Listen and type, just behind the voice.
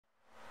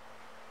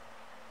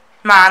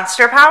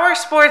Monster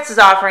Powersports is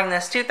offering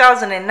this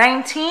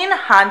 2019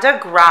 Honda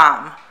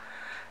Grom.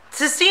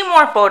 To see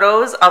more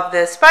photos of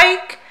this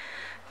bike,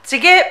 to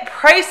get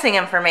pricing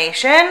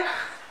information,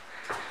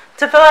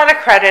 to fill out a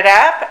credit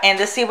app, and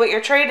to see what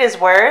your trade is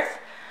worth,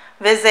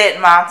 visit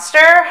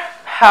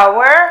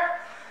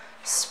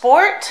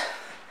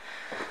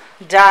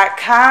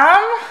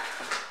monsterpowersport.com.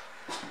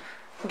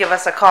 Give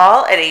us a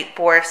call at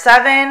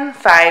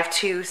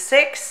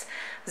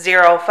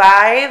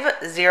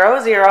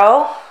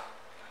 847-526-0500.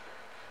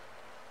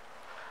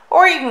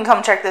 Or you can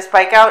come check this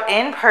bike out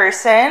in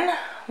person.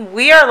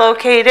 We are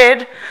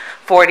located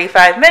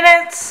 45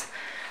 minutes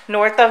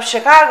north of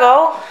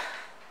Chicago,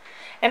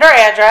 and our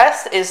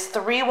address is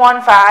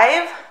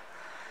 315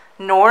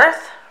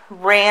 North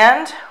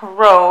Rand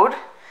Road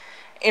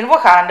in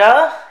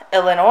Wauconda,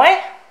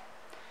 Illinois.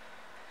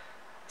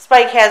 This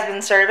bike has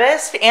been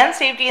serviced and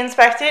safety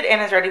inspected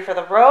and is ready for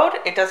the road.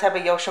 It does have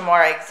a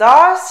Yoshimura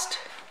exhaust.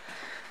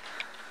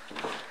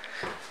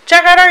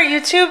 Check out our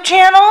YouTube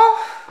channel.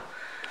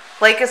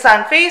 Like us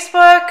on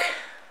Facebook,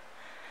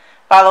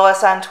 follow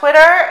us on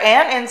Twitter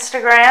and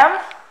Instagram.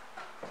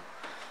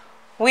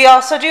 We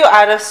also do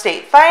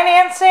out-of-state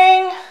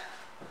financing,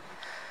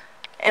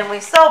 and we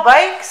sell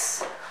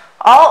bikes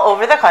all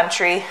over the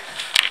country.